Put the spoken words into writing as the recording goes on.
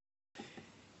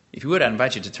If you would, I'd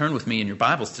invite you to turn with me in your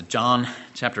Bibles to John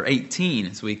chapter 18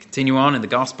 as we continue on in the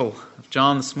Gospel of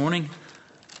John this morning.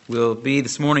 We'll be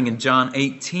this morning in John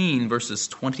 18, verses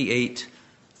 28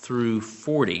 through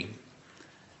 40.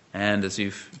 And as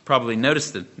you've probably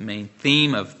noticed, the main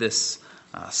theme of this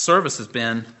service has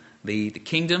been the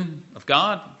kingdom of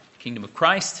God, kingdom of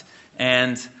Christ,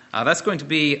 and that's going to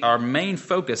be our main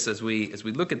focus as we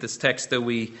look at this text, though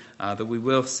we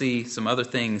will see some other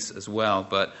things as well.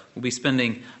 But we'll be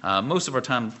spending most of our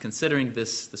time considering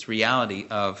this reality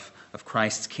of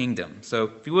Christ's kingdom.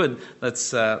 So if you would,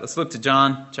 let's look to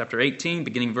John chapter 18,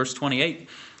 beginning verse 28.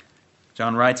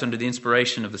 John writes under the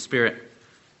inspiration of the Spirit.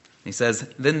 He says,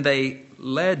 "Then they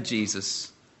led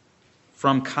Jesus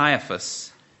from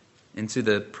Caiaphas into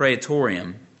the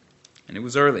praetorium, and it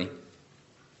was early.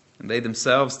 And they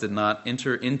themselves did not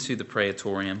enter into the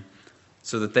praetorium,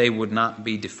 so that they would not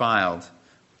be defiled,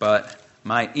 but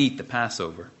might eat the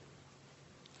Passover.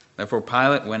 Therefore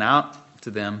Pilate went out to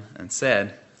them and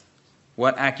said,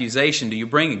 'What accusation do you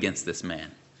bring against this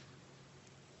man?'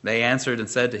 They answered and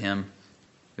said to him,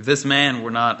 'If this man were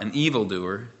not an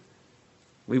evildoer,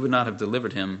 we would not have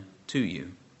delivered him to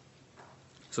you.'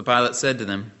 So Pilate said to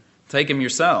them, 'Take him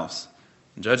yourselves,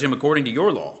 and judge him according to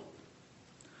your law.'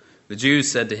 The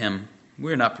Jews said to him,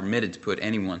 'We are not permitted to put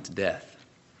anyone to death,'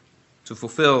 to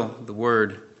fulfill the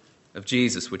word of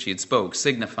Jesus which he had spoke,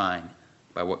 signifying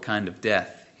by what kind of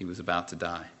death he was about to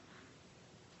die.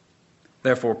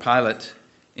 Therefore Pilate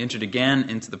entered again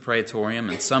into the praetorium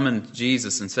and summoned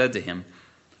Jesus and said to him,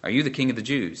 'Are you the king of the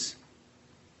Jews?'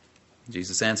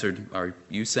 Jesus answered, 'Are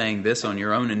you saying this on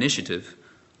your own initiative,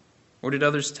 or did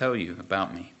others tell you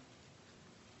about me?'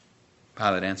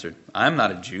 Pilate answered, 'I am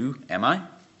not a Jew, am I?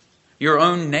 Your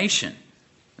own nation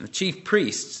and the chief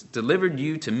priests delivered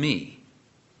you to me.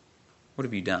 What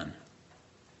have you done?'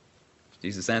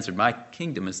 Jesus answered, 'My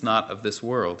kingdom is not of this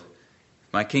world.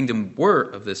 If my kingdom were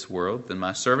of this world, then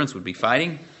my servants would be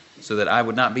fighting so that I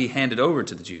would not be handed over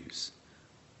to the Jews.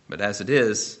 But as it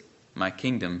is, my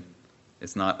kingdom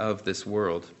is not of this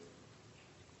world.'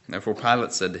 Therefore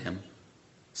Pilate said to him,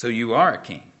 'So you are a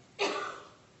king?'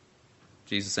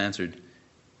 Jesus answered,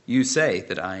 'You say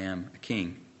that I am a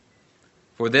king.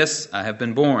 For this I have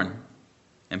been born,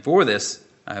 and for this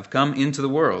I have come into the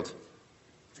world,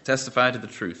 to testify to the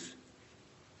truth.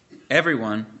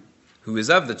 Everyone who is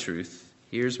of the truth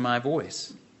hears my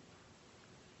voice.'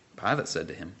 Pilate said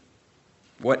to him,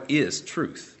 'What is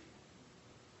truth?'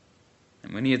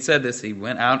 And when he had said this, he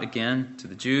went out again to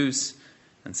the Jews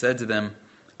and said to them,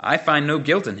 'I find no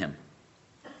guilt in him.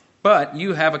 But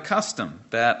you have a custom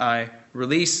that I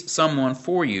release someone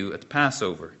for you at the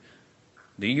Passover.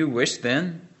 Do you wish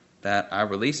then that I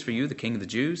release for you the king of the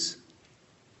Jews?'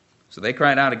 So they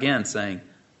cried out again, saying,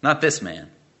 'Not this man,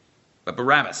 but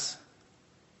Barabbas.'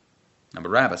 Now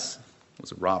Barabbas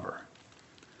was a robber."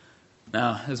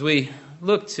 Now, as we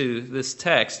look to this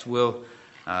text, we'll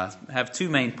have two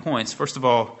main points. First of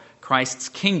all, Christ's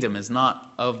kingdom is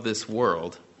not of this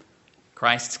world.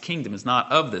 Christ's kingdom is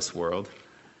not of this world.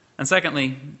 And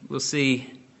secondly, we'll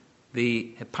see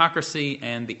the hypocrisy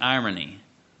and the irony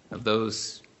of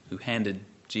those who handed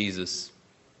Jesus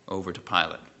over to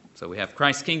Pilate. So we have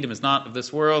Christ's kingdom is not of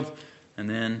this world, and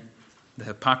then the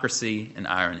hypocrisy and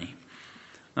irony.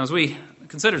 Now, as we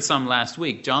considered some last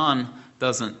week, John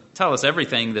doesn't tell us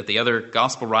everything that the other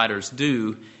gospel writers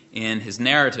do in his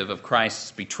narrative of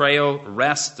Christ's betrayal,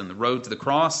 arrest, and the road to the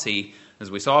cross. He, as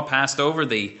we saw, passed over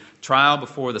the trial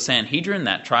before the Sanhedrin,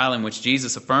 that trial in which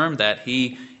Jesus affirmed that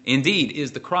he indeed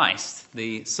is the Christ,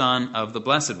 the Son of the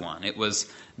Blessed One. It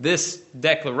was this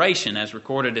declaration, as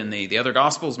recorded in the other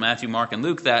Gospels, Matthew, Mark, and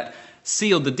Luke, that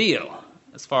sealed the deal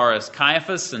as far as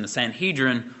Caiaphas and the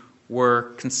Sanhedrin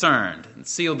were concerned, and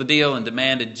sealed the deal and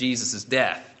demanded Jesus'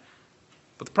 death.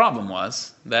 But the problem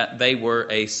was that they were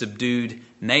a subdued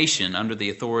nation under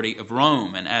the authority of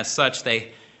Rome, and as such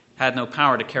they had no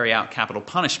power to carry out capital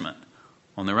punishment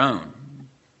on their own.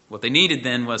 What they needed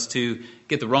then was to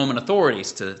get the Roman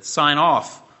authorities to sign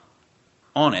off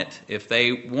on it if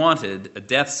they wanted a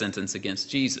death sentence against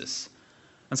Jesus.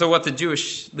 And so what the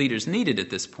Jewish leaders needed at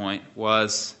this point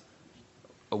was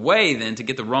a way then to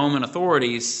get the Roman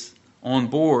authorities on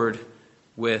board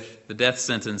with the death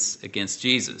sentence against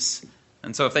Jesus.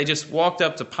 And so if they just walked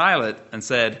up to Pilate and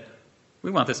said,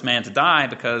 "We want this man to die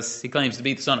because he claims to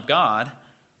be the Son of God,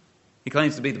 he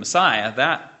claims to be the Messiah,"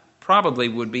 that probably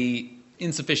would be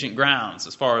insufficient grounds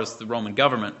as far as the Roman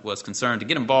government was concerned to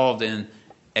get involved in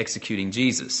executing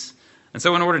Jesus. And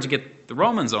so in order to get the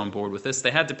Romans on board with this,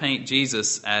 they had to paint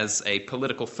Jesus as a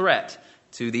political threat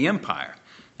to the empire.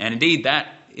 And indeed,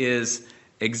 that is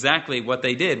exactly what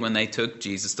they did when they took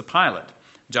Jesus to Pilate.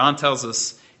 John tells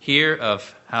us here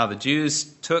of how the Jews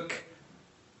took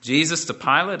Jesus to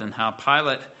Pilate and how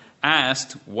Pilate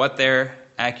asked what their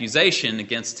accusation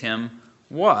against him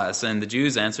was. And the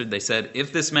Jews answered, they said,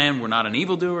 "If this man were not an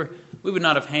evildoer, we would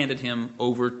not have handed him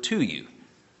over to you."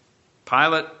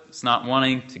 Pilate was not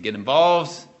wanting to get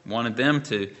involved, wanted them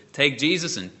to take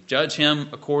Jesus and judge him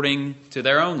according to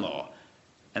their own law.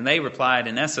 And they replied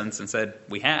in essence and said,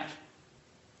 "We have.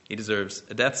 He deserves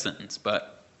a death sentence,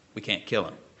 but we can't kill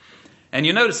him." And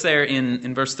you notice there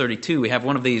in verse 32, we have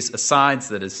one of these asides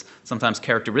that is sometimes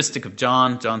characteristic of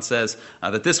John. John says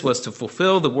that this was to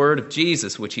fulfill the word of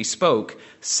Jesus, which he spoke,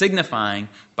 signifying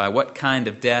by what kind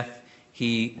of death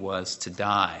he was to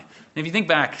die. And if you think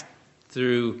back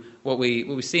through what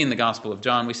we see in the Gospel of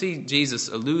John, we see Jesus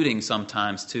alluding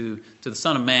sometimes to the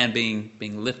Son of Man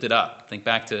being lifted up. Think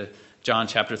back to John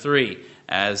chapter 3.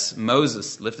 As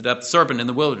Moses lifted up the serpent in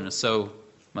the wilderness, so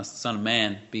must the Son of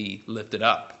Man be lifted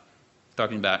up.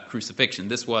 Talking about crucifixion.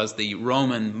 This was the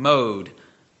Roman mode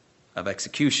of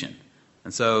execution.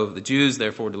 And so the Jews,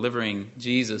 therefore, delivering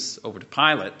Jesus over to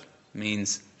Pilate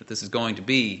means that this is going to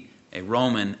be a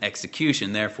Roman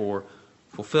execution, therefore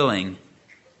fulfilling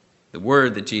the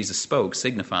word that Jesus spoke,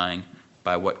 signifying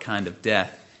by what kind of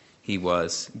death he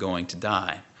was going to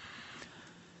die.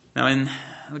 Now, in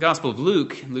the Gospel of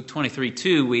Luke, Luke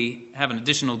 23:2, we have an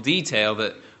additional detail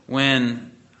that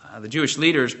when the Jewish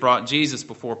leaders brought Jesus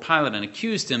before Pilate and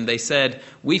accused him, they said,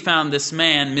 "We found this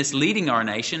man misleading our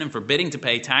nation and forbidding to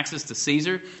pay taxes to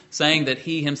Caesar, saying that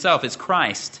he himself is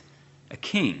Christ, a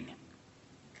king."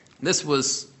 This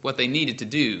was what they needed to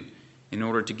do in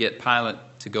order to get Pilate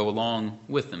to go along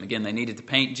with them. Again, they needed to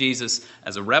paint Jesus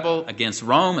as a rebel against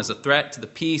Rome, as a threat to the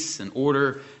peace and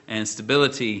order and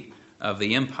stability of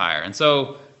the empire. And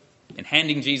so, in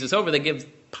handing Jesus over, they give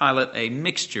Pilate a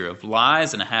mixture of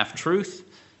lies and a half-truth.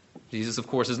 Jesus, of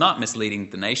course, is not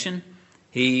misleading the nation.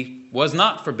 He was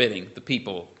not forbidding the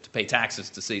people to pay taxes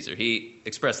to Caesar. He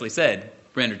expressly said,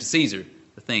 "Render to Caesar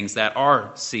the things that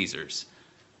are Caesar's."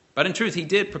 But in truth, he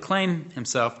did proclaim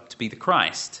himself to be the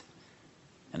Christ.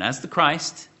 And as the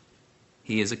Christ,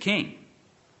 he is a king.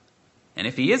 And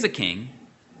if he is a king,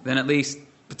 then at least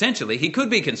potentially he could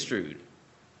be construed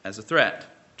as a threat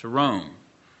to Rome.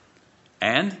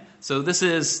 And so this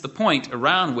is the point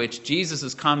around which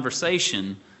Jesus'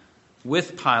 conversation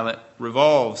with Pilate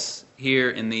revolves here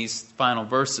in these final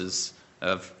verses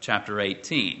of chapter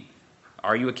 18.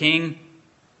 Are you a king?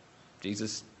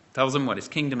 Jesus tells him what his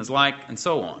kingdom is like, and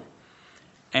so on.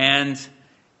 And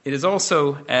it is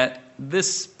also at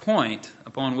this point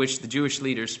upon which the Jewish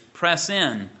leaders press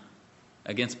in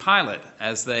against Pilate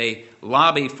as they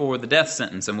lobby for the death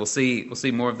sentence. And we'll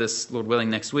see more of this, Lord willing,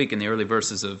 next week in the early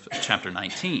verses of chapter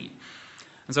 19.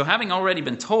 And so having already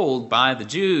been told by the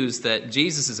Jews that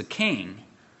Jesus is a king,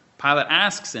 Pilate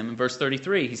asks him in verse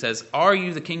 33, he says, "Are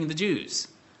you the king of the Jews?"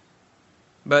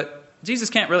 But Jesus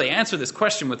can't really answer this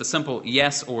question with a simple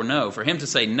yes or no. For him to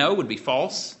say no would be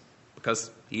false,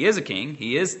 because he is a king,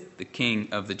 he is the king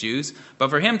of the Jews. But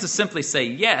for him to simply say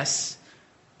yes,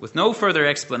 with no further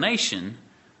explanation,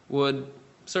 would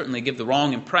certainly give the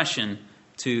wrong impression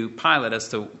to Pilate as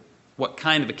to what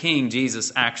kind of a king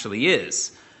Jesus actually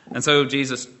is. And so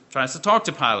Jesus tries to talk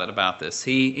to Pilate about this.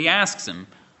 He asks him,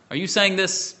 "Are you saying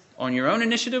this on your own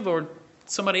initiative, or did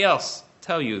somebody else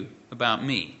tell you about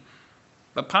me?"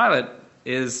 But Pilate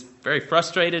is very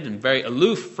frustrated and very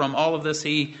aloof from all of this.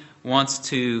 He wants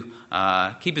to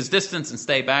keep his distance and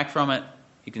stay back from it.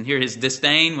 You can hear his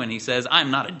disdain when he says,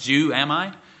 "I'm not a Jew, am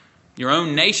I? Your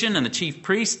own nation and the chief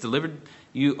priests delivered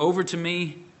you over to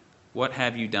me. What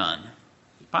have you done?"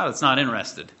 Pilate's not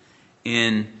interested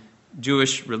in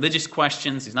Jewish religious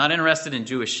questions. He's not interested in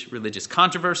Jewish religious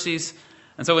controversies.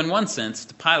 And so in one sense,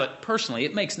 to Pilate personally,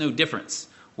 it makes no difference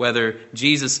whether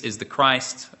Jesus is the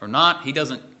Christ or not. He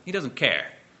doesn't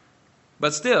care.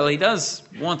 But still, he does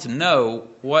want to know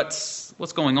what's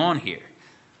going on here.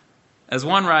 As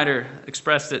one writer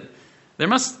expressed it, there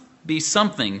must be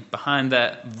something behind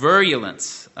that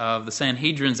virulence of the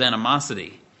Sanhedrin's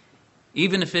animosity,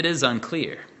 even if it is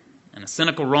unclear. And a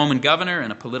cynical Roman governor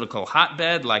in a political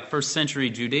hotbed like first century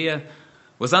Judea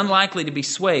was unlikely to be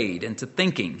swayed into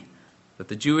thinking that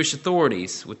the Jewish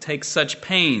authorities would take such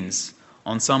pains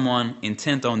on someone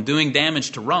intent on doing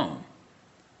damage to Rome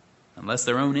unless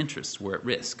their own interests were at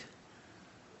risk.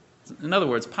 In other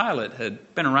words, Pilate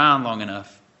had been around long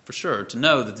enough, for sure, to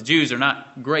know that the Jews are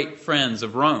not great friends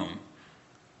of Rome.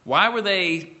 Why were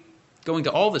they going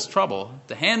to all this trouble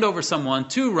to hand over someone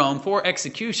to Rome for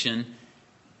execution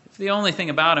if the only thing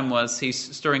about him was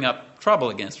he's stirring up trouble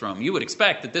against Rome? You would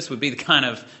expect that this would be the kind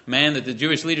of man that the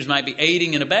Jewish leaders might be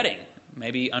aiding and abetting,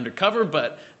 maybe undercover,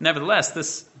 but nevertheless,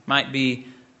 this might be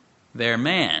their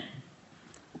man.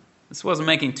 This wasn't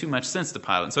making too much sense to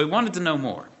Pilate, so he wanted to know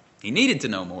more. He needed to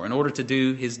know more in order to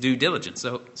do his due diligence.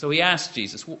 So he asked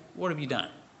Jesus, "What have you done?"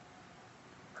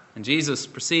 And Jesus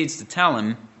proceeds to tell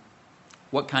him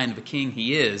what kind of a king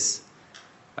he is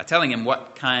by telling him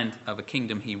what kind of a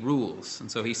kingdom he rules.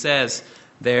 And so he says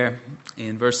there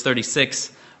in verse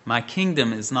 36, "My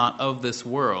kingdom is not of this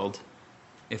world.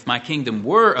 If my kingdom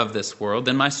were of this world,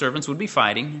 then my servants would be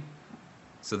fighting,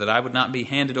 so that I would not be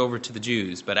handed over to the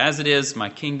Jews. But as it is, my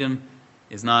kingdom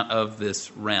is not of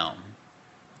this realm."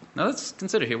 Now let's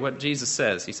consider here what Jesus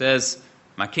says. He says,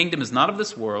 "My kingdom is not of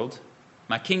this world.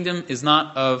 My kingdom is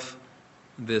not of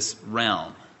this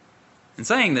realm." In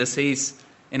saying this, he's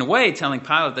in a way telling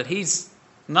Pilate that he's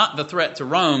not the threat to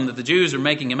Rome that the Jews are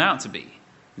making him out to be.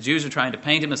 The Jews are trying to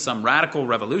paint him as some radical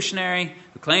revolutionary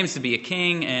who claims to be a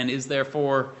king and is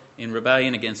therefore in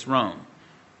rebellion against Rome.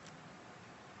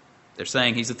 They're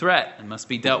saying he's a threat and must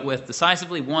be dealt with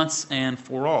decisively once and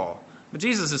for all. But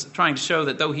Jesus is trying to show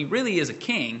that though he really is a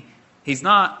king, he's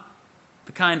not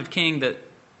the kind of king that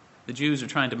the Jews are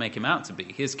trying to make him out to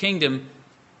be. His kingdom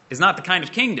is not the kind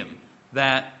of kingdom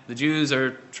that the Jews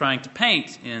are trying to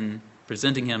paint in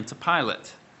presenting him to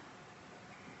Pilate.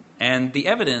 And the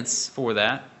evidence for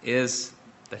that is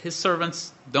that his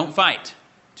servants don't fight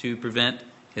to prevent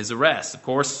his arrest. Of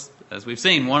course, as we've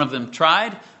seen, one of them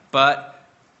tried, but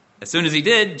as soon as he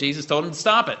did, Jesus told him to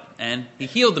stop it, and he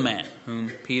healed the man whom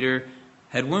Peter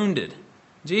had wounded.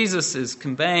 Jesus is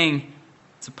conveying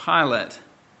to Pilate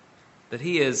that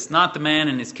he is not the man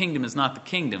and his kingdom is not the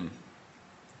kingdom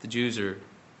that the Jews are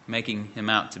making him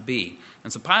out to be.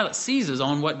 And so Pilate seizes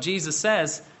on what Jesus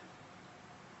says,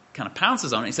 kind of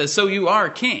pounces on it. He says, "So you are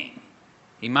a king."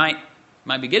 He might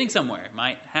be getting somewhere,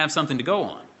 might have something to go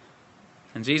on.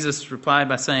 And Jesus replied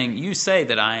by saying, "You say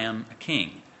that I am a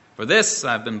king. For this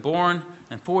I have been born,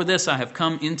 and for this I have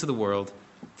come into the world,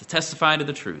 to testify to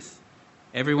the truth.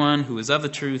 Everyone who is of the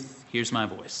truth hears my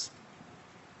voice."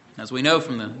 As we know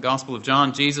from the Gospel of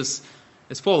John, Jesus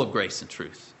is full of grace and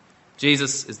truth.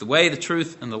 Jesus is the way, the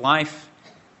truth, and the life.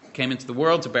 He came into the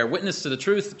world to bear witness to the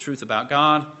truth about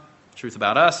God, the truth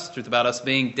about us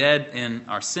being dead in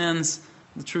our sins,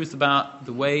 the truth about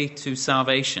the way to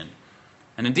salvation.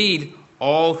 And indeed,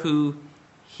 all who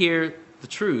hear the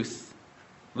truth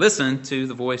listen to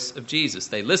the voice of Jesus.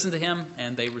 They listen to him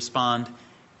and they respond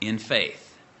in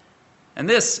faith. And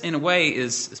this, in a way,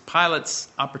 is Pilate's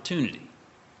opportunity.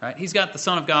 Right? He's got the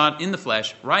Son of God in the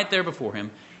flesh right there before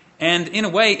him, and in a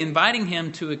way inviting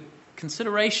him to a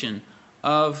consideration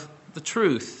of the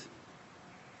truth,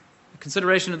 a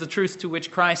consideration of the truth to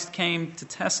which Christ came to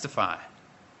testify.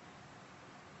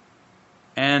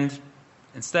 And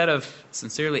instead of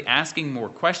sincerely asking more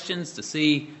questions to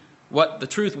see what the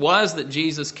truth was that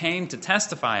Jesus came to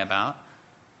testify about,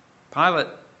 Pilate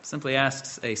simply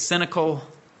asks a cynical,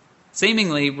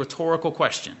 seemingly rhetorical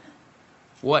question.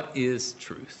 What is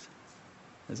truth?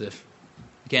 As if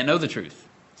you can't know the truth.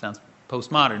 Sounds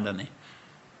postmodern, doesn't he?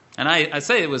 And I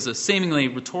say it was a seemingly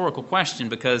rhetorical question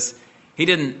because he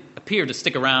didn't appear to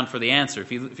stick around for the answer.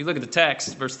 If you look at the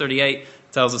text, verse 38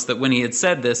 tells us that when he had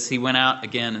said this, he went out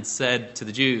again and said to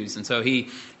the Jews. And so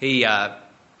he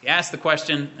asked the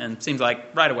question, and it seems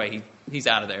like right away he's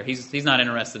out of there. He's not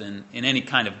interested in any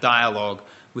kind of dialogue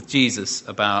with Jesus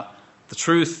about the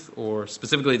truth, or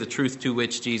specifically the truth to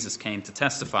which Jesus came to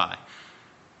testify.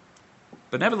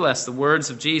 But nevertheless, the words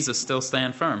of Jesus still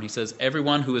stand firm. He says,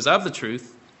 "Everyone who is of the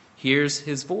truth hears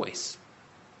his voice."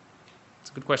 It's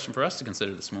a good question for us to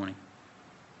consider this morning.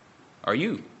 Are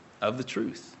you of the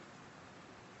truth?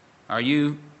 Are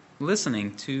you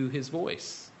listening to his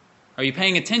voice? Are you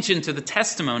paying attention to the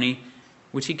testimony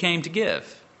which he came to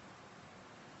give,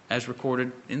 as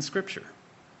recorded in Scripture?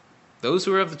 Those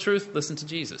who are of the truth, listen to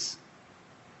Jesus.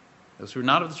 Those who are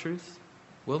not of the truth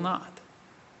will not.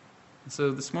 And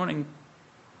so this morning,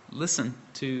 listen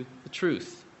to the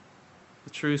truth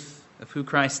of who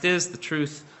Christ is, the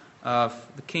truth of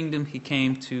the kingdom he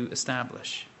came to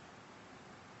establish.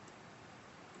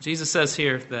 Jesus says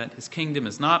here that his kingdom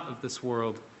is not of this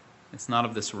world, it's not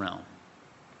of this realm.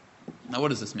 Now, what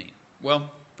does this mean?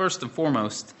 Well, first and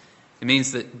foremost, it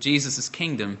means that Jesus'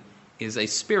 kingdom is a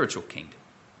spiritual kingdom.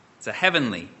 It's a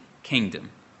heavenly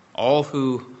kingdom. All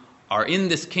who are in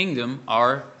this kingdom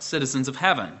are citizens of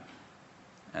heaven.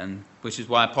 And which is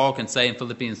why Paul can say in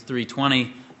Philippians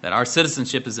 3:20 that our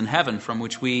citizenship is in heaven, from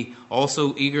which we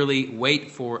also eagerly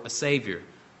wait for a Savior,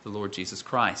 the Lord Jesus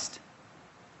Christ.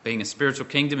 Being a spiritual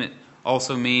kingdom, it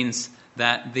also means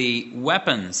that the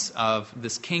weapons of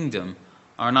this kingdom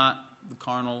are not the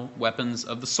carnal weapons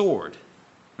of the sword.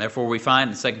 Therefore, we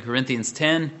find in 2 Corinthians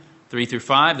 10, 3 through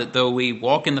 5, that though we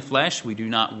walk in the flesh, we do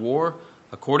not war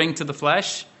according to the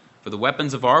flesh. For the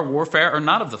weapons of our warfare are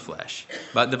not of the flesh,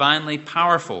 but divinely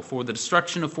powerful for the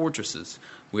destruction of fortresses.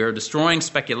 We are destroying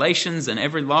speculations and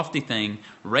every lofty thing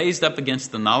raised up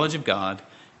against the knowledge of God,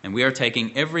 and we are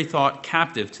taking every thought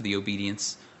captive to the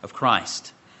obedience of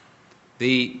Christ.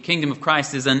 The kingdom of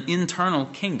Christ is an internal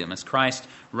kingdom, as Christ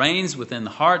reigns within the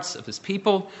hearts of his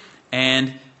people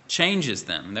and changes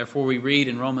them. And therefore we read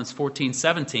in Romans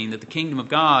 14:17 that the kingdom of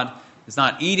God is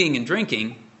not eating and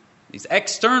drinking, these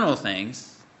external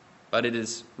things, but it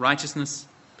is righteousness,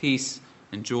 peace,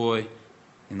 and joy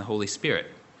in the Holy Spirit.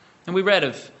 And we read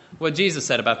of what Jesus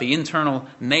said about the internal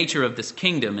nature of this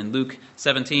kingdom in Luke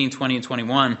 17:20 and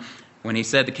 21, when he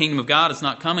said, "The kingdom of God is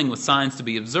not coming with signs to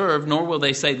be observed, nor will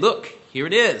they say, 'Look, here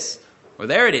it is,' or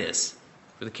 'There it is,'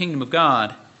 for the kingdom of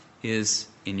God is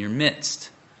in your midst."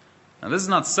 Now, this is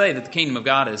not to say that the kingdom of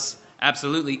God is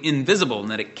absolutely invisible and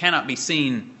that it cannot be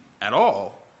seen at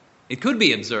all. It could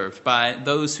be observed by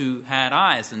those who had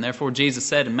eyes, and therefore Jesus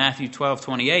said in Matthew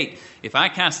 12:28, "If I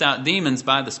cast out demons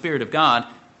by the Spirit of God,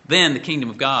 then the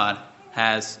kingdom of God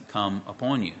has come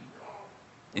upon you."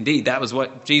 Indeed, that was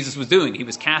what Jesus was doing. He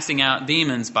was casting out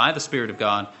demons by the Spirit of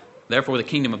God. Therefore, the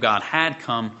kingdom of God had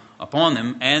come upon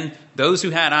them, and those who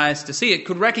had eyes to see it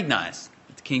could recognize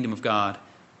that the kingdom of God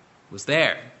was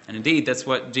there. And indeed, that's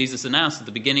what Jesus announced at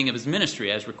the beginning of his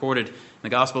ministry, as recorded in the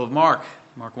Gospel of Mark,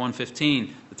 Mark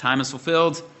 1:15. "The time is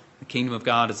fulfilled, the kingdom of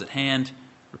God is at hand.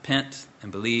 Repent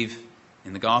and believe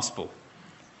in the gospel."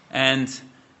 And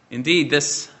indeed,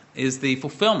 this is the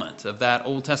fulfillment of that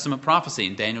Old Testament prophecy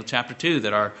in Daniel chapter 2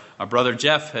 that our brother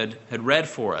Jeff had read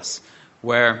for us,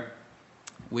 where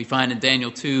we find in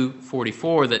Daniel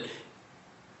 2:44 that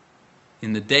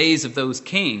in the days of those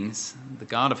kings, the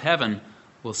God of heaven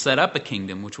will set up a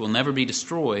kingdom which will never be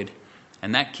destroyed,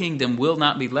 and that kingdom will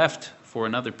not be left for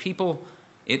another people.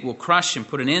 It will crush and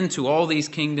put an end to all these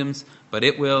kingdoms, but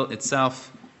it will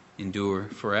itself endure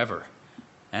forever.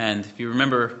 And if you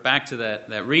remember back to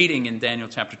that reading in Daniel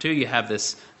chapter 2, you have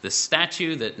this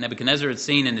statue that Nebuchadnezzar had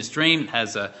seen in his dream. It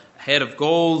has a head of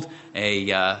gold,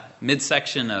 a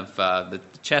midsection of the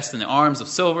chest and the arms of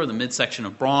silver, the midsection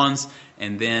of bronze,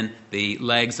 and then the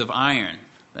legs of iron.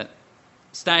 That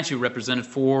statue represented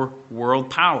 4 world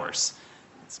powers.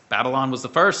 Babylon was the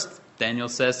first. Daniel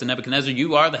says to Nebuchadnezzar,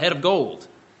 "You are the head of gold."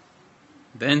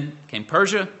 Then came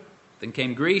Persia, then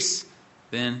came Greece,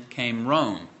 then came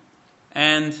Rome.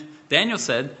 And Daniel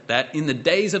said that in the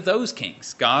days of those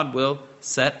kings, God will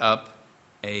set up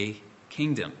a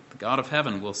kingdom. The God of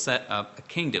heaven will set up a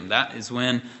kingdom. That is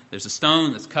when there's a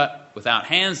stone that's cut without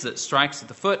hands that strikes at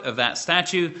the foot of that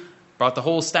statue, brought the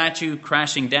whole statue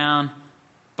crashing down.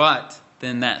 But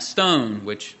then that stone,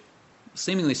 which was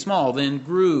seemingly small, then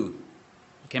grew,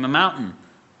 became a mountain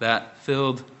that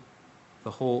filled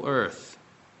the whole earth.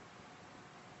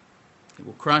 It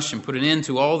will crush and put an end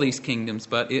to all these kingdoms,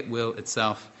 but it will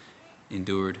itself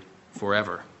endure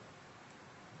forever.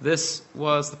 This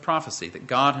was the prophecy that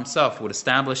God himself would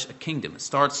establish a kingdom. It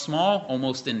starts small,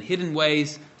 almost in hidden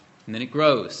ways, and then it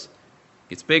grows.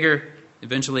 It gets bigger,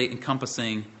 eventually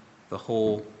encompassing the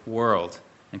whole world,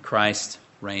 and Christ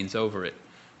reigns over it.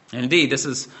 And indeed, this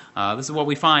is what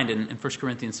we find in 1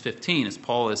 Corinthians 15, as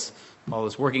Paul is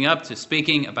working up to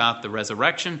speaking about the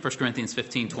resurrection. 1 Corinthians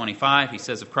 15:25, he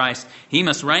says of Christ, "He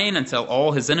must reign until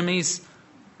all his enemies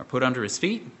are put under his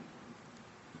feet."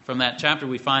 From that chapter,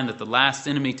 we find that the last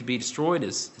enemy to be destroyed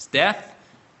is death.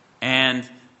 And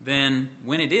then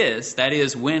when it is, that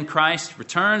is, when Christ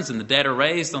returns and the dead are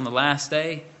raised on the last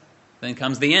day, then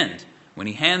comes the end, when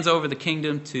he hands over the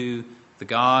kingdom to the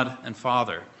God and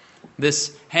Father.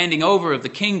 This handing over of the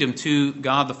kingdom to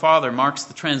God the Father marks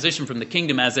the transition from the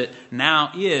kingdom as it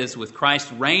now is, with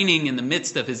Christ reigning in the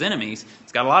midst of his enemies.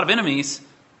 He's got a lot of enemies,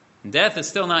 and death is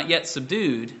still not yet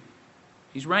subdued.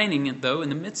 He's reigning, though, in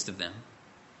the midst of them.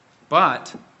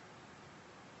 But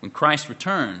when Christ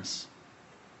returns,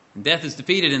 and death is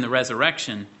defeated in the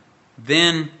resurrection,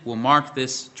 then will mark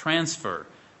this transfer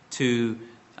to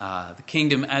the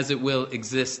kingdom as it will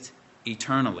exist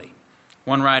eternally.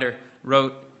 One writer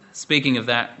wrote, speaking of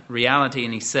that reality,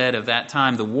 and he said of that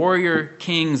time, "The warrior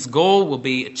king's goal will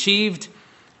be achieved,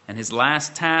 and his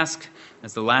last task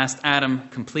as the last Adam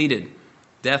completed.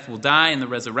 Death will die in the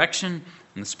resurrection,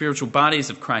 and the spiritual bodies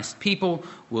of Christ's people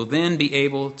will then be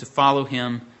able to follow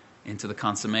him into the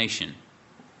consummation."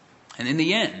 And in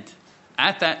the end,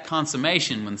 at that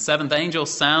consummation, when the seventh angel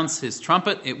sounds his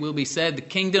trumpet, it will be said, "The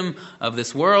kingdom of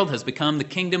this world has become the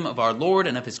kingdom of our Lord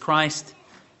and of his Christ,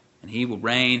 and he will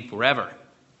reign forever."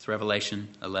 It's Revelation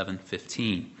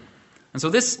 11:15. And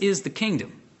so this is the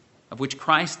kingdom of which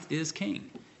Christ is king.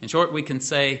 In short, we can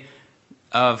say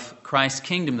of Christ's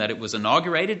kingdom that it was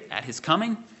inaugurated at his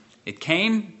coming. It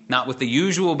came not with the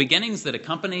usual beginnings that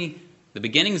accompany the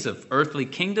beginnings of earthly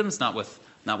kingdoms, not with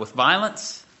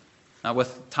violence, not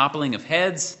with toppling of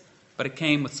heads, but it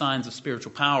came with signs of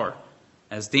spiritual power,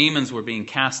 as demons were being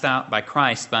cast out by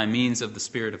Christ by means of the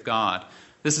Spirit of God.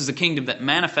 This is a kingdom that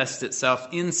manifests itself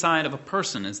inside of a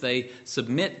person as they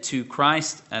submit to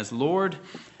Christ as Lord.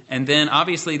 And then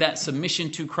obviously that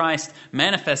submission to Christ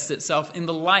manifests itself in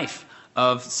the life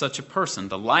of such a person,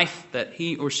 the life that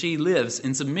he or she lives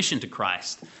in submission to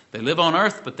Christ. They live on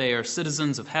earth, but they are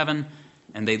citizens of heaven,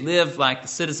 and they live like the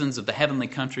citizens of the heavenly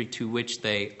country to which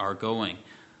they are going.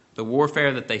 The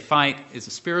warfare that they fight is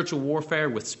a spiritual warfare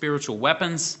with spiritual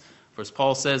weapons. For as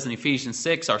Paul says in Ephesians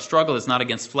 6, our struggle is not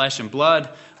against flesh and blood,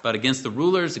 but against the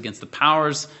rulers, against the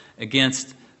powers,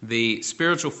 against the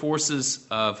spiritual forces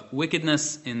of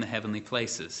wickedness in the heavenly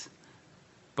places.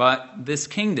 But this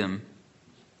kingdom,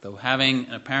 though having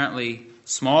an apparently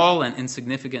small and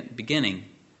insignificant beginning,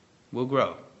 will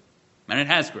grow. And it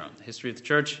has grown. The history of the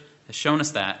church has shown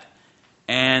us that.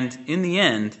 And in the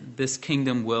end, this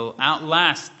kingdom will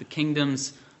outlast the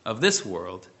kingdoms of this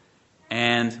world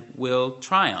and will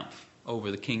triumph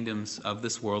over the kingdoms of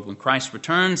this world when Christ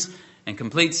returns and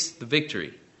completes the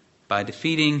victory by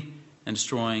defeating and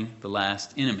destroying the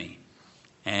last enemy.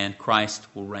 And Christ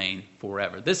will reign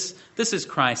forever. This is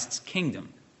Christ's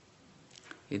kingdom.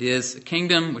 It is a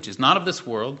kingdom which is not of this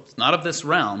world, it's not of this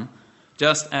realm,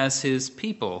 just as his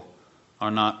people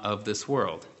are not of this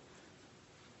world.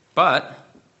 But,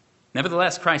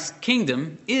 nevertheless, Christ's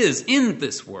kingdom is in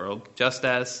this world, just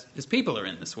as his people are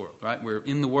in this world, right? We're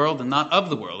in the world and not of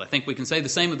the world. I think we can say the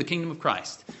same of the kingdom of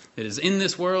Christ. It is in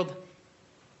this world,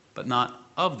 but not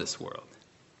of this world.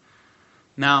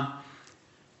 Now,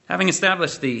 having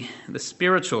established the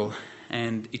spiritual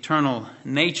and eternal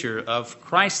nature of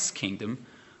Christ's kingdom,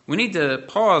 we need to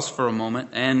pause for a moment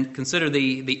and consider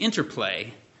the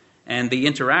interplay and the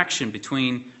interaction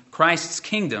between Christ's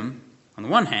kingdom on the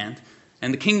one hand,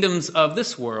 and the kingdoms of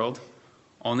this world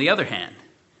on the other hand.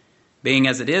 Being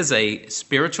as it is a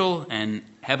spiritual and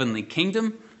heavenly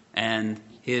kingdom, and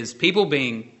his people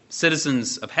being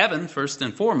citizens of heaven first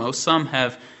and foremost, some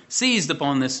have seized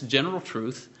upon this general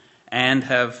truth and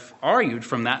have argued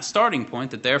from that starting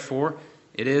point that therefore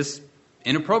it is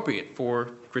inappropriate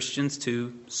for Christians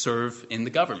to serve in the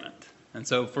government. And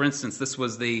so, for instance, this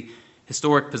was the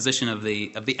historic position of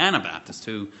the Anabaptists,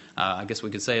 who I guess we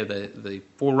could say are the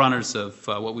forerunners of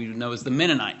what we know as the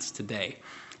Mennonites today.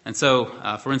 And so,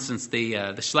 for instance, the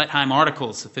Schleitheim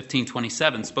Articles of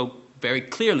 1527 spoke very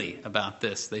clearly about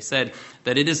this. They said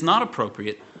that it is not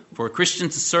appropriate for a Christian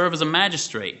to serve as a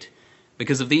magistrate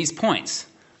because of these points.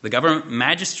 The government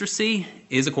magistracy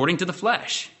is according to the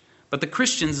flesh, but the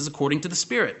Christians is according to the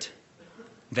Spirit.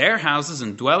 Their houses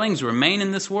and dwellings remain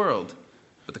in this world,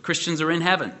 but the Christians are in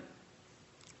heaven.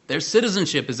 Their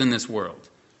citizenship is in this world,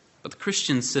 but the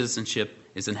Christian citizenship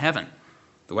is in heaven.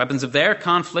 The weapons of their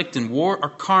conflict and war are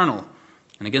carnal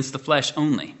and against the flesh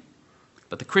only.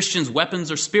 But the Christians' weapons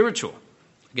are spiritual,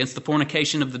 against the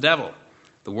fornication of the devil.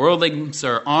 The worldlings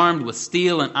are armed with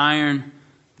steel and iron,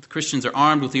 but the Christians are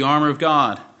armed with the armor of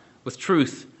God, with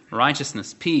truth,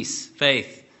 righteousness, peace,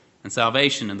 faith, and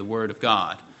salvation in the Word of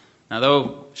God. Now,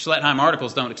 though Schleitheim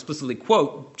Articles don't explicitly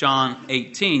quote John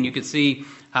 18, you could see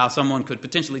how someone could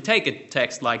potentially take a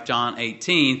text like John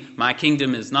 18, my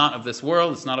kingdom is not of this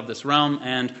world, it's not of this realm,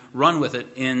 and run with it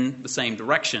in the same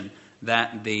direction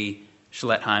that the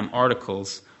Schleitheim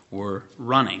Articles were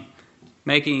running,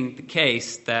 making the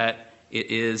case that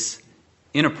it is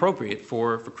inappropriate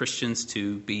for Christians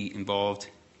to be involved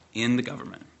in the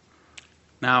government.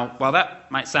 Now, while that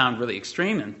might sound really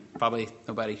extreme, and probably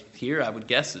nobody here, I would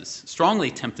guess, is strongly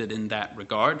tempted in that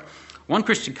regard, one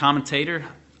Christian commentator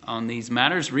on these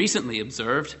matters recently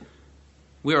observed,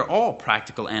 we are all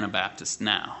practical Anabaptists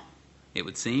now, it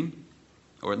would seem,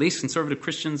 or at least conservative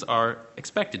Christians are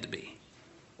expected to be.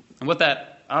 And what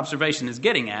that observation is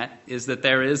getting at is that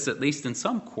there is, at least in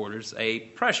some quarters, a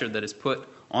pressure that is put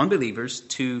on believers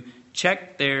to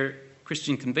check their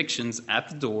Christian convictions at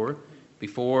the door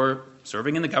before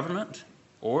serving in the government,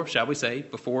 or, shall we say,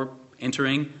 before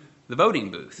entering the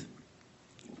voting booth.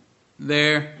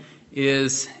 There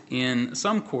is, in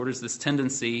some quarters, this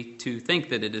tendency to think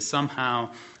that it is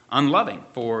somehow unloving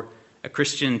for a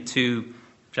Christian to,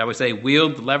 shall we say,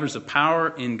 wield the levers of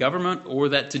power in government, or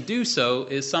that to do so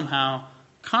is somehow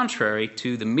contrary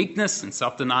to the meekness and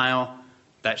self-denial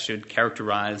that should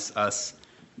characterize us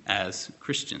as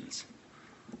Christians.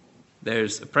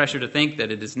 There's a pressure to think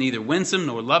that it is neither winsome,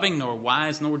 nor loving, nor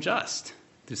wise, nor just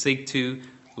to seek to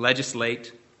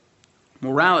legislate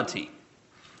morality.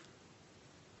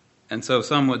 And so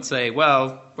some would say,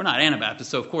 well, we're not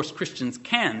Anabaptists, so of course Christians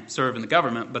can serve in the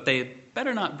government, but they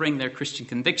better not bring their Christian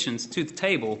convictions to the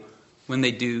table when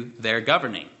they do their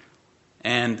governing,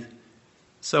 and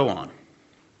so on.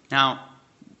 Now,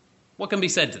 what can be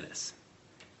said to this?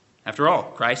 After all,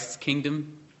 Christ's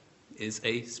kingdom is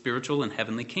a spiritual and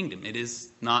heavenly kingdom. It is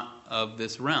not of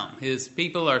this realm. His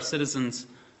people are citizens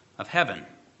of heaven.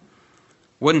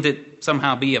 Wouldn't it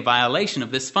somehow be a violation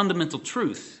of this fundamental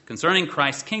truth concerning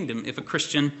Christ's kingdom if a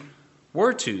Christian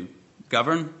were to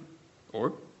govern,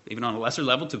 or even on a lesser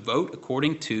level, to vote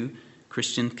according to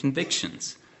Christian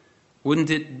convictions? Wouldn't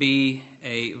it be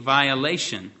a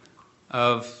violation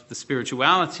of the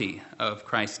spirituality of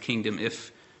Christ's kingdom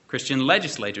if Christian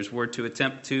legislators were to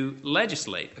attempt to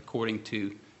legislate according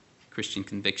to Christian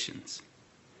convictions?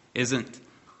 Isn't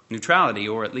neutrality,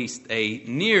 or at least a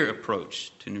near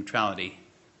approach to neutrality,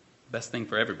 the best thing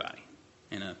for everybody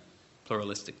in a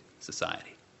pluralistic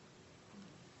society?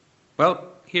 Well,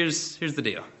 here's the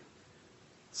deal.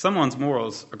 Someone's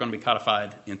morals are going to be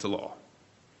codified into law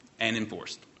and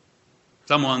enforced.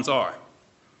 Someone's are.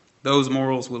 Those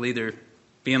morals will either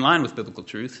be in line with biblical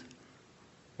truth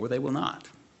or they will not.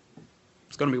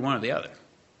 It's going to be one or the other.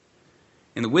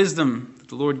 In the wisdom that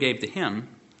the Lord gave to him,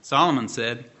 Solomon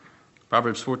said,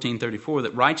 Proverbs 14:34,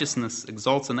 that righteousness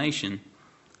exalts a nation,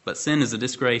 but sin is a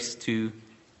disgrace to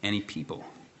any people.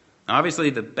 Now, obviously,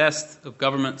 the best of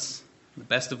governments, the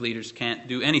best of leaders can't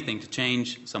do anything to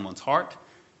change someone's heart,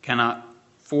 cannot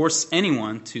force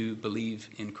anyone to believe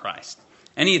in Christ.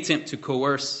 Any attempt to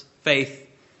coerce faith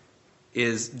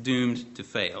is doomed to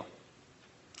fail.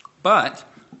 But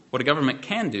what a government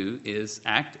can do is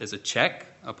act as a check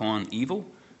upon evil.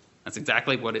 That's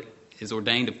exactly what it is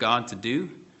ordained of God to do.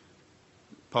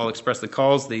 Paul expressly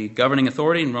calls the governing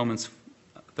authority in Romans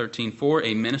 13:4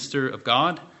 a minister of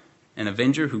God, an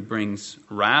avenger who brings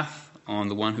wrath on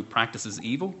the one who practices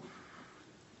evil.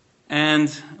 And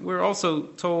we're also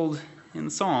told in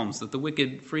the Psalms that the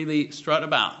wicked freely strut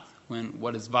about when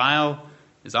what is vile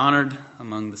is honored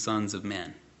among the sons of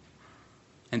men.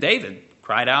 And David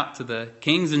cried out to the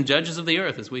kings and judges of the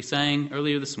earth, as we sang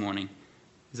earlier this morning.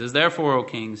 He says, "Therefore, O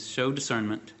kings, show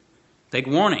discernment. Take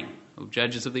warning, O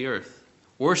judges of the earth.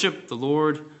 Worship the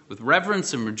Lord with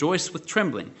reverence and rejoice with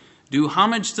trembling. Do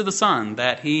homage to the Son,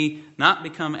 that he not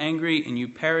become angry and you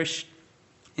perish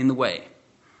in the way."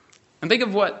 And think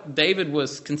of what David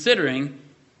was considering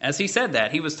as he said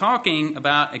that. He was talking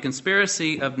about a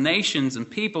conspiracy of nations and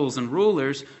peoples and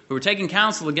rulers who were taking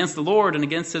counsel against the Lord and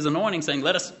against his anointing, saying,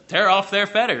 "Let us tear off their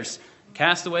fetters,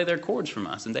 cast away their cords from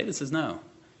us." And David says, "No,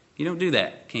 you don't do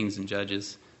that, kings and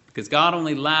judges, because God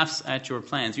only laughs at your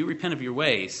plans. You repent of your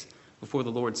ways before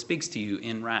the Lord speaks to you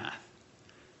in wrath."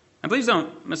 And please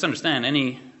don't misunderstand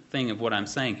anything of what I'm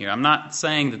saying here. I'm not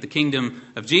saying that the kingdom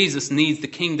of Jesus needs the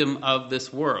kingdom of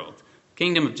this world. The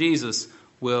kingdom of Jesus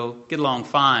will get along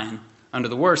fine under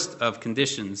the worst of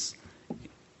conditions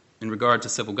in regard to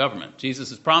civil government.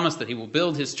 Jesus has promised that he will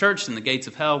build his church and the gates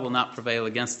of hell will not prevail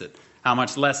against it. How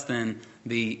much less than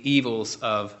the evils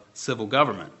of civil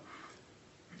government?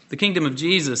 The kingdom of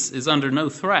Jesus is under no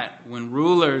threat when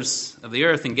rulers of the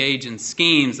earth engage in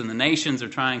schemes and the nations are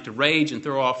trying to rage and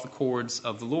throw off the cords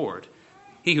of the Lord.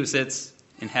 He who sits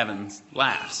in heaven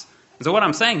laughs. And so what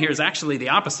I'm saying here is actually the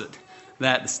opposite,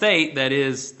 that the state, that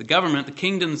is the government, the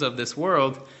kingdoms of this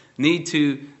world, need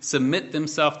to submit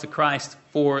themselves to Christ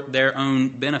for their own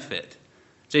benefit.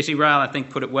 J.C. Ryle, I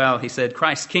think, put it well. He said,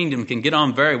 Christ's kingdom can get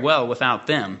on very well without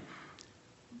them,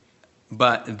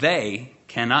 but they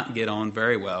cannot get on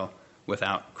very well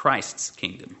without Christ's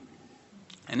kingdom.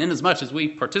 And inasmuch as we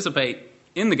participate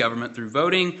in the government through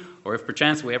voting, or if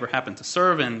perchance we ever happen to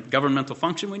serve in governmental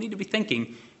function, we need to be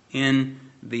thinking in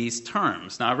these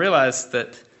terms. Now, I realize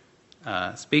that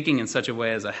speaking in such a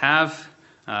way as I have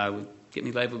would get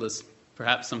me labeled as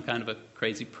perhaps some kind of a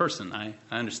crazy person. I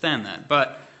understand that.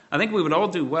 But I think we would all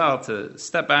do well to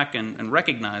step back and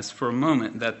recognize for a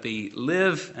moment that the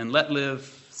live and let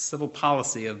live civil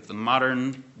policy of the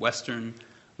modern Western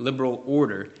liberal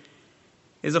order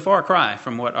is a far cry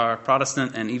from what our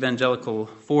Protestant and evangelical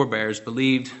forebears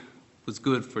believed was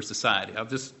good for society. I'll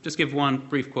just give one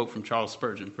brief quote from Charles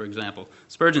Spurgeon, for example.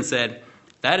 Spurgeon said,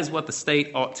 "That is what the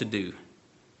state ought to do.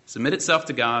 Submit itself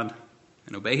to God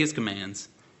and obey his commands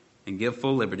and give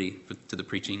full liberty to the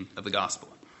preaching of the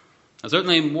gospel." Now,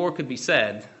 certainly more could be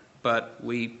said, but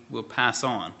we will pass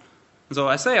on. And so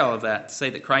I say all of that to say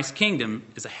that Christ's kingdom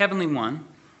is a heavenly one,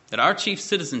 that our chief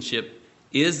citizenship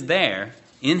is there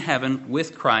in heaven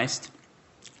with Christ,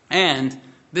 and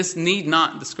this need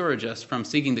not discourage us from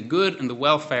seeking the good and the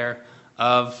welfare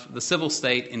of the civil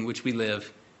state in which we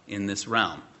live in this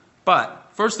realm. But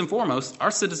first and foremost,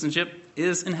 our citizenship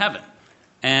is in heaven.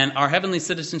 And our heavenly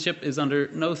citizenship is under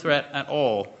no threat at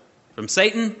all from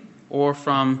Satan or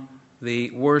from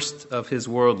the worst of his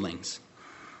worldlings.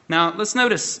 Now, let's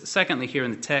notice, secondly, here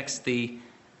in the text, the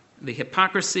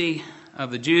hypocrisy of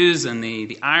the Jews and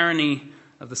the irony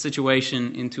of the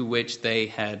situation into which they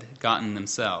had gotten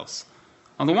themselves.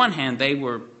 On the one hand, they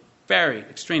were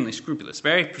extremely scrupulous,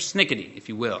 very persnickety, if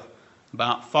you will,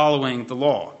 about following the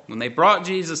law. When they brought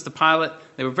Jesus to Pilate,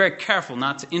 they were very careful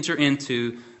not to enter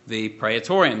into the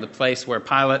Praetorium, the place where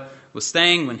Pilate was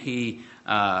staying when he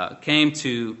came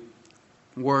to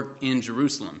work in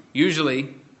Jerusalem.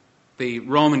 Usually, the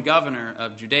Roman governor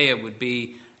of Judea would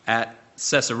be at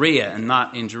Caesarea and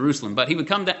not in Jerusalem. But he would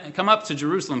come up to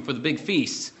Jerusalem for the big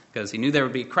feasts because he knew there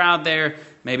would be a crowd there,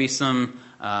 maybe some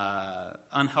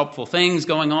unhelpful things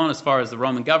going on as far as the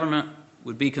Roman government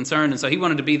would be concerned. And so he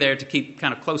wanted to be there to keep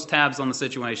kind of close tabs on the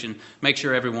situation, make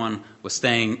sure everyone was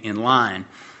staying in line.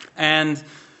 And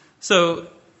so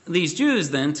these Jews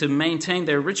then, to maintain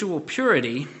their ritual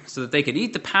purity so that they could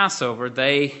eat the Passover,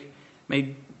 they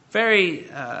were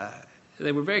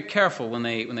very careful when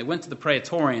they went to the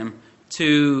Praetorium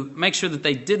to make sure that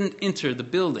they didn't enter the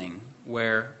building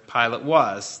where Pilate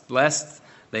was, lest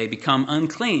they become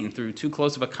unclean through too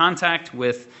close of a contact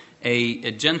with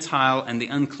a Gentile and the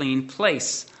unclean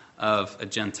place of a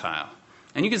Gentile.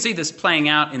 And you can see this playing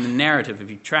out in the narrative if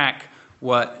you track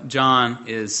what John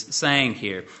is saying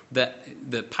here.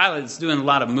 That Pilate is doing a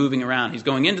lot of moving around. He's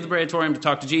going into the Praetorium to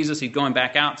talk to Jesus. He's going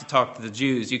back out to talk to the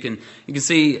Jews. You can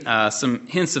see some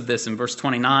hints of this in verse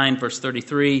 29, verse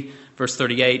 33, verse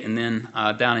 38, and then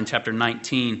down in chapter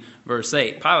 19, verse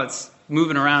 8. Pilate's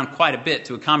moving around quite a bit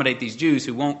to accommodate these Jews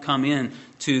who won't come in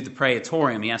to the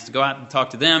Praetorium. He has to go out and talk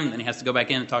to them, then he has to go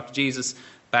back in and talk to Jesus.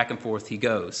 Back and forth he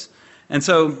goes. And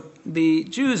so the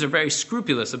Jews are very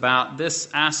scrupulous about this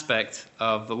aspect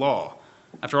of the law.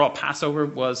 After all, Passover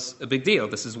was a big deal.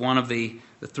 This is one of the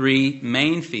three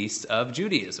main feasts of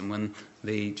Judaism when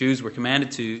the Jews were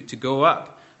commanded to go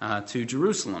up to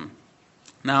Jerusalem.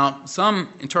 Now, some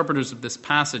interpreters of this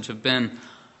passage have been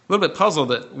a little bit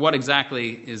puzzled at what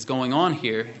exactly is going on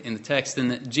here in the text,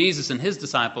 and that Jesus and his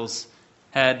disciples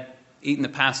had eaten the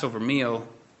Passover meal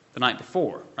the night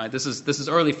before. Right? This is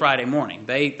early Friday morning.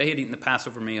 They had eaten the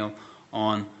Passover meal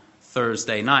on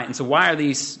Thursday night. And so why are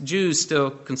these Jews still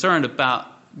concerned about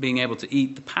being able to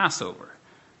eat the Passover?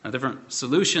 Now, different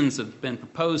solutions have been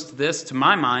proposed to this. To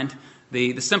my mind,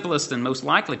 the simplest and most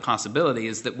likely possibility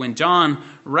is that when John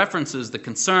references the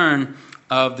concern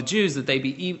of the Jews that they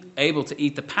be able to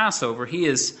eat the Passover, he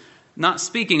is not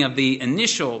speaking of the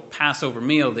initial Passover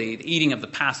meal, the eating of the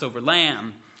Passover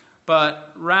lamb,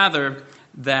 but rather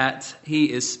that he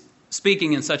is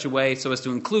speaking in such a way so as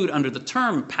to include under the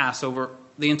term Passover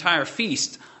the entire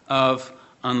feast of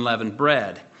unleavened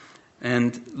bread.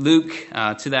 And Luke,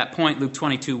 to that point, Luke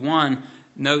 22:1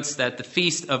 notes that the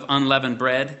feast of unleavened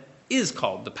bread is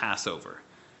called the Passover.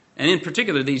 And in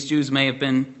particular, these Jews may have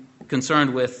been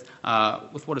concerned with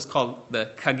what is called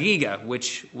the Chagiga,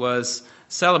 which was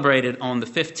celebrated on the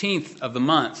 15th of the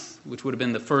month, which would have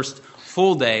been the first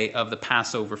full day of the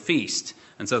Passover feast.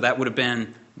 And so that would have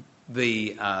been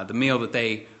the meal that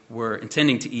they were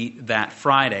intending to eat that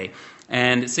Friday.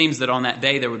 And it seems that on that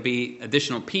day there would be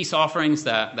additional peace offerings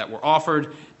that were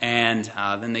offered, and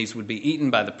then these would be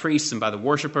eaten by the priests and by the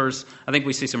worshipers. I think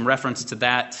we see some reference to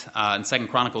that in 2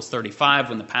 Chronicles 35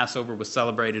 when the Passover was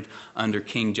celebrated under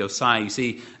King Josiah. You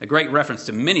see a great reference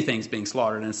to many things being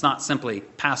slaughtered, and it's not simply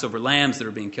Passover lambs that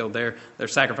are being killed. They're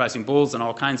sacrificing bulls and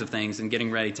all kinds of things and getting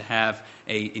ready to have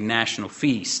a national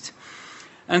feast.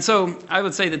 And so I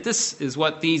would say that this is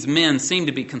what these men seem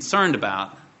to be concerned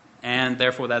about, and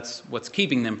therefore that's what's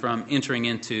keeping them from entering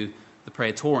into the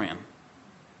Praetorium.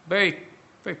 Very,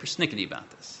 very persnickety about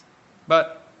this.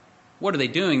 But what are they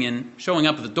doing in showing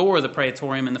up at the door of the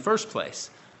Praetorium in the first place?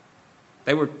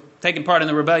 They were taking part in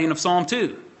the rebellion of Psalm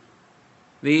 2.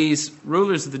 These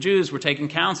rulers of the Jews were taking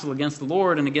counsel against the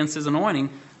Lord and against his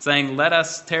anointing, saying, "Let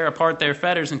us tear apart their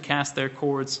fetters and cast their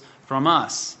cords from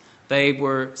us." They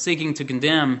were seeking to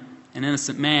condemn an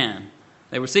innocent man.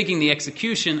 They were seeking the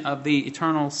execution of the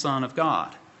eternal Son of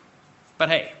God. But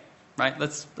hey, right,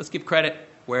 let's give credit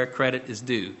where credit is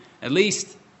due. At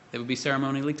least they would be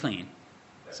ceremonially clean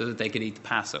so that they could eat the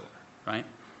Passover, right?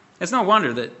 It's no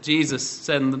wonder that Jesus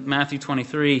said in Matthew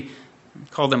 23,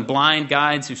 called them blind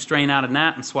guides who strain out a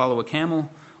gnat and swallow a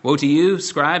camel. Woe to you,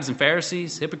 scribes and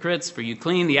Pharisees, hypocrites, for you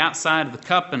clean the outside of the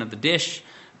cup and of the dish,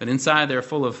 but inside they are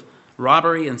full of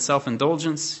robbery and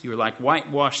self-indulgence. You are like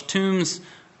whitewashed tombs,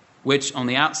 which on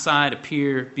the outside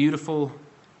appear beautiful,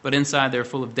 but inside they're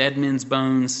full of dead men's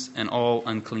bones and all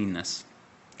uncleanness.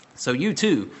 So you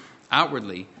too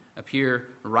outwardly appear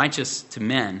righteous to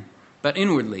men, but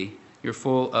inwardly you're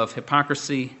full of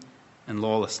hypocrisy and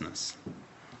lawlessness.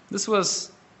 This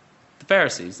was the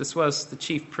Pharisees. This was the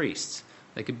chief priests.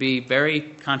 They could be very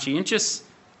conscientious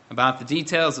about the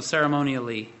details of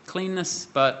ceremonially cleanness,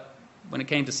 but when it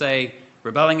came to, say,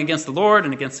 rebelling against the Lord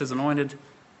and against his anointed,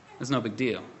 it was no big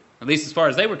deal. At least as far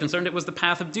as they were concerned, it was the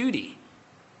path of duty.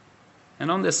 And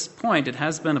on this point, it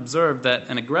has been observed that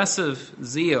an aggressive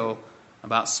zeal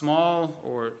about small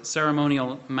or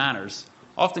ceremonial matters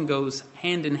often goes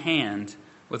hand in hand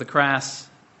with a crass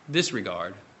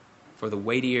disregard for the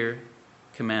weightier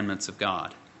commandments of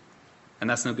God. And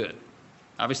that's no good.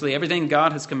 Obviously, everything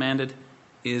God has commanded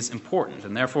is important,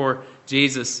 and therefore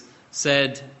Jesus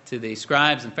said to the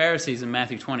scribes and Pharisees in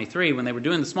Matthew 23, when they were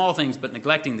doing the small things but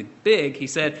neglecting the big, he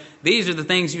said, these are the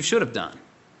things you should have done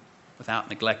without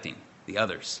neglecting the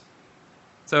others.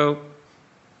 So,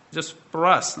 just for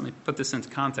us, let me put this into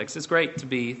context. It's great to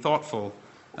be thoughtful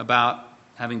about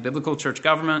having biblical church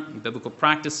government and biblical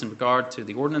practice in regard to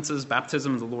the ordinances,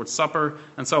 baptism, the Lord's Supper,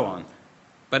 and so on.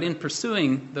 But in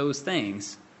pursuing those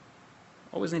things,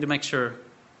 always need to make sure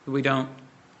that we don't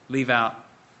leave out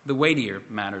the weightier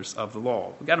matters of the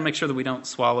law. We've got to make sure that we don't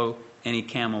swallow any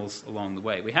camels along the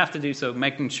way. We have to do so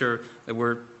making sure that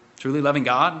we're truly loving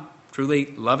God, truly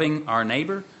loving our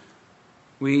neighbor.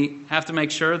 We have to make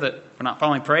sure that we're not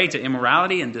falling prey to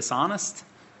immorality and dishonest.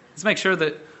 Let's make sure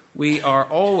that we are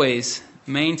always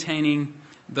maintaining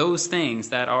those things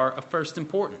that are of first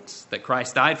importance, that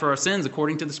Christ died for our sins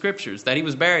according to the Scriptures, that he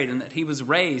was buried, and that he was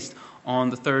raised on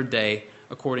the third day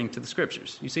according to the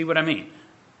Scriptures. You see what I mean?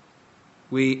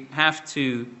 We have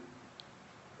to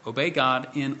obey God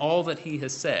in all that he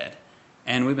has said,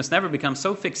 and we must never become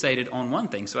so fixated on one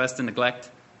thing so as to neglect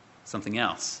something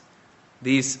else.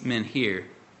 These men here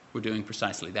were doing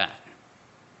precisely that.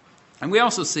 And we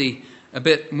also see a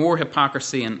bit more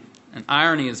hypocrisy and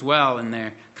irony as well in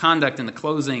their conduct in the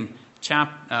closing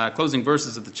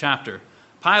verses of the chapter.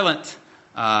 Pilate,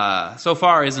 so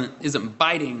far, isn't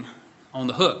biting on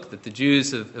the hook that the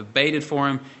Jews have baited for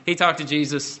him. He talked to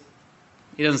Jesus.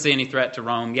 He doesn't see any threat to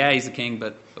Rome. Yeah, he's a king,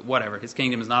 but whatever. His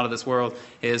kingdom is not of this world.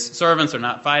 His servants are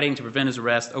not fighting to prevent his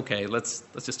arrest. Okay, let's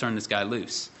just turn this guy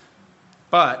loose.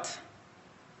 But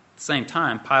at the same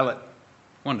time, Pilate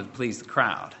wanted to please the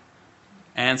crowd.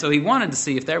 And so he wanted to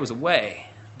see if there was a way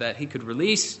that he could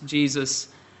release Jesus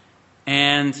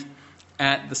and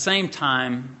at the same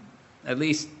time at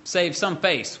least save some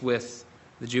face with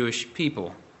the Jewish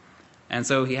people. And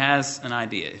so he has an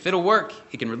idea. If it'll work,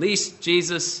 he can release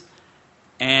Jesus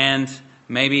and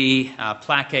maybe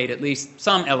placate at least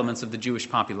some elements of the Jewish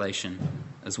population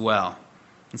as well.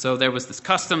 And so there was this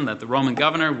custom that the Roman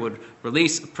governor would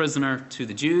release a prisoner to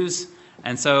the Jews.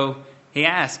 And so he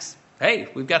asks, hey,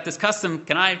 we've got this custom.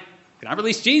 Can I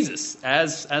release Jesus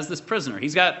as this prisoner?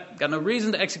 He's got no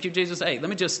reason to execute Jesus. Hey, let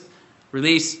me just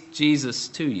release Jesus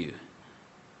to you.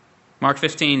 Mark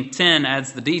 15:10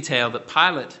 adds the detail that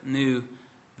Pilate knew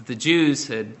that the Jews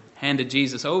had handed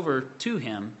Jesus over to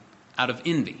him out of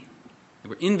envy. They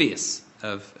were envious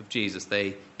of Jesus.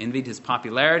 They envied his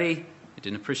popularity. They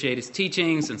didn't appreciate his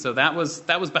teachings. And so that was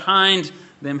behind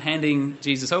them handing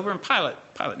Jesus over. And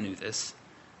Pilate knew this.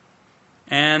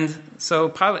 And so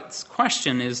Pilate's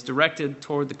question is directed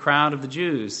toward the crowd of the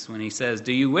Jews when he says,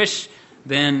 do you wish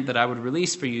then that I would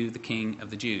release for you the king of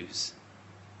the Jews?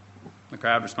 The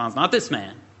crowd responds, not this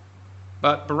man,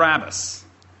 but Barabbas.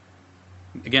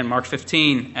 Again, Mark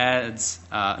 15 adds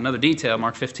another detail,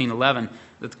 Mark 15:11,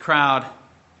 that the crowd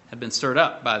had been stirred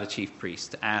up by the chief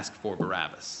priest to ask for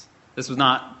Barabbas. This was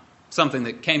not something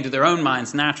that came to their own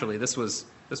minds naturally. This was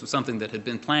something that had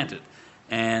been planted.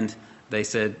 And they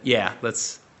said, yeah,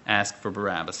 let's ask for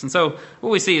Barabbas. And so what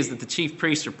we see is that the chief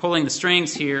priests are pulling the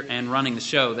strings here and running the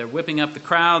show. They're whipping up the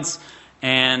crowds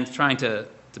and trying to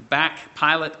back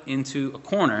Pilate into a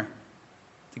corner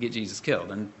to get Jesus killed.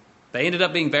 And they ended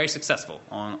up being very successful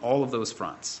on all of those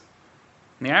fronts.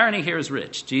 And the irony here is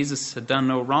rich. Jesus had done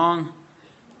no wrong.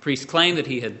 The priests claimed that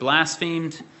he had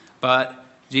blasphemed, but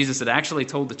Jesus had actually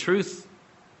told the truth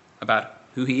about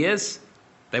who he is.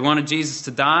 They wanted Jesus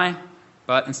to die,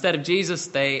 but instead of Jesus,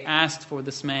 they asked for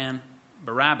this man,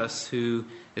 Barabbas, who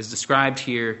is described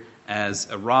here as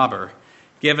a robber.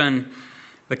 Given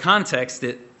the context,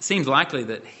 it seems likely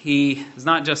that he is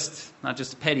not just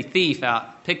a petty thief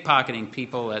out pickpocketing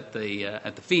people at the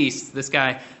feast. This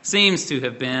guy seems to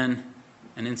have been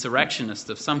an insurrectionist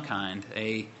of some kind,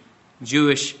 a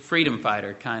Jewish freedom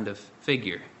fighter kind of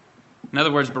figure. In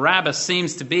other words, Barabbas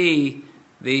seems to be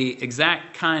the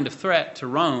exact kind of threat to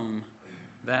Rome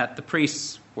that the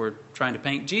priests were trying to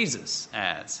paint Jesus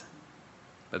as.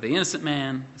 But the innocent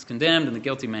man is condemned and the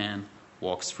guilty man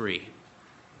walks free.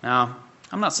 Now,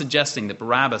 I'm not suggesting that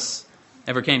Barabbas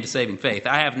ever came to saving faith.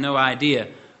 I have no idea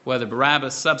whether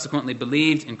Barabbas subsequently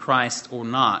believed in Christ or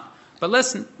not. But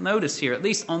let's notice here, at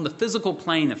least on the physical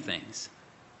plane of things,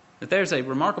 that there's a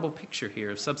remarkable picture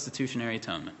here of substitutionary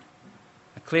atonement.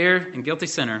 A clear and guilty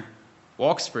sinner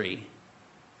walks free,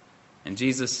 and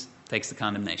Jesus takes the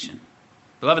condemnation.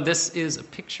 Beloved, this is a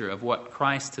picture of what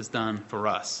Christ has done for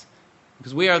us.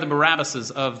 Because we are the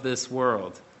Barabbases of this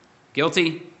world.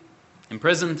 Guilty,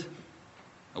 imprisoned,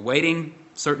 awaiting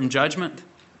certain judgment.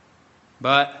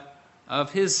 But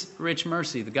of his rich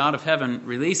mercy, the God of heaven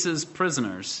releases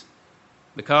prisoners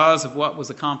because of what was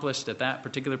accomplished at that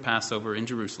particular Passover in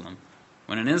Jerusalem,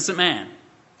 when an innocent man,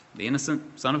 the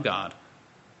innocent Son of God,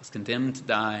 was condemned to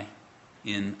die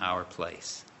in our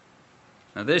place.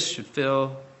 Now this should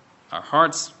fill our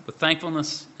hearts with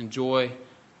thankfulness and joy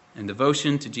and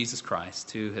devotion to Jesus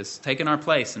Christ, who has taken our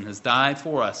place and has died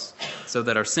for us so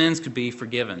that our sins could be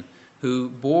forgiven, who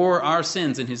bore our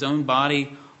sins in his own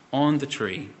body on the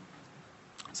tree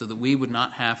so that we would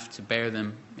not have to bear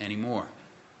them anymore.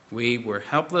 We were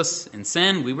helpless in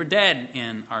sin. We were dead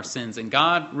in our sins. And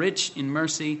God, rich in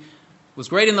mercy, was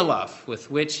great in the love with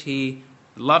which he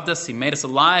loved us. He made us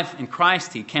alive in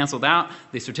Christ. He canceled out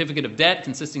the certificate of debt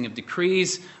consisting of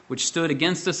decrees which stood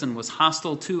against us and was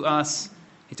hostile to us.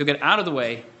 He took it out of the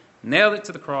way, nailed it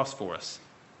to the cross for us.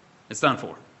 It's done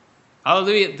for.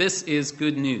 Hallelujah, this is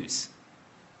good news.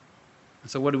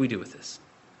 So what do we do with this?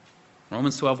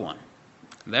 Romans 12:1.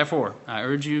 Therefore, I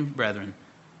urge you, brethren,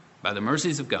 by the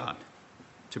mercies of God,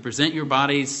 to present your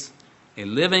bodies a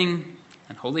living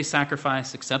and holy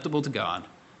sacrifice acceptable to God,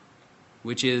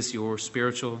 which is your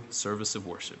spiritual service of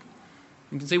worship.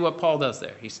 You can see what Paul does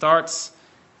there. He starts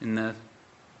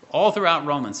all throughout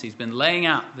Romans. He's been laying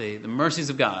out the mercies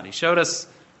of God. He showed us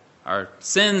our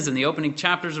sins in the opening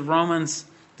chapters of Romans,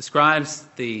 describes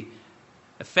the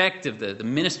effect of the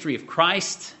ministry of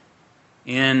Christ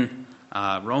in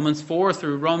Romans 4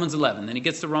 through Romans 11. Then he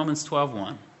gets to Romans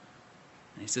 12:1.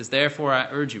 And he says, therefore I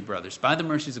urge you, brothers, by the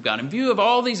mercies of God, in view of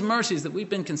all these mercies that we've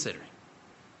been considering,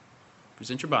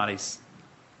 present your bodies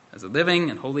as a living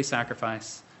and holy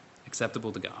sacrifice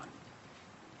acceptable to God.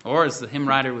 Or as the hymn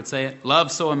writer would say it, love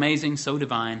so amazing, so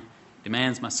divine,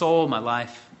 demands my soul, my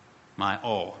life, my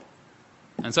all.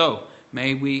 And so,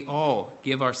 may we all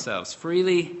give ourselves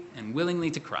freely and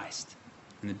willingly to Christ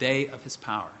in the day of his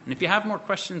power. And if you have more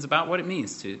questions about what it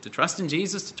means to trust in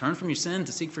Jesus, to turn from your sin,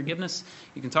 to seek forgiveness,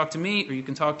 you can talk to me or you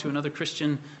can talk to another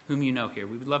Christian whom you know here.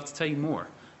 We would love to tell you more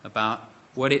about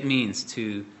what it means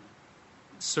to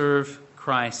serve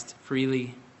Christ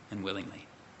freely and willingly.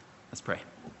 Let's pray.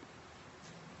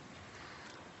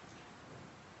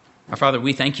 Our Father,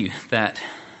 we thank you that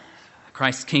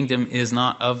Christ's kingdom is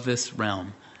not of this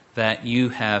realm, that you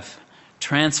have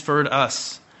transferred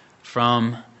us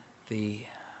from the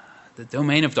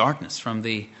domain of darkness, from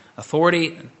the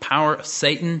authority and power of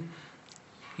Satan.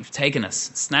 You've taken us,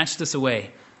 snatched us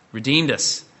away, redeemed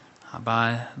us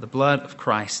by the blood of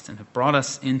Christ, and have brought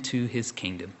us into his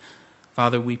kingdom.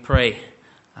 Father, we pray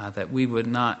that we would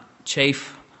not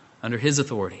chafe under his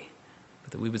authority,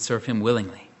 but that we would serve him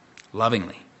willingly,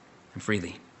 lovingly, and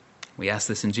freely. We ask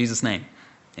this in Jesus' name.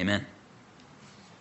 Amen.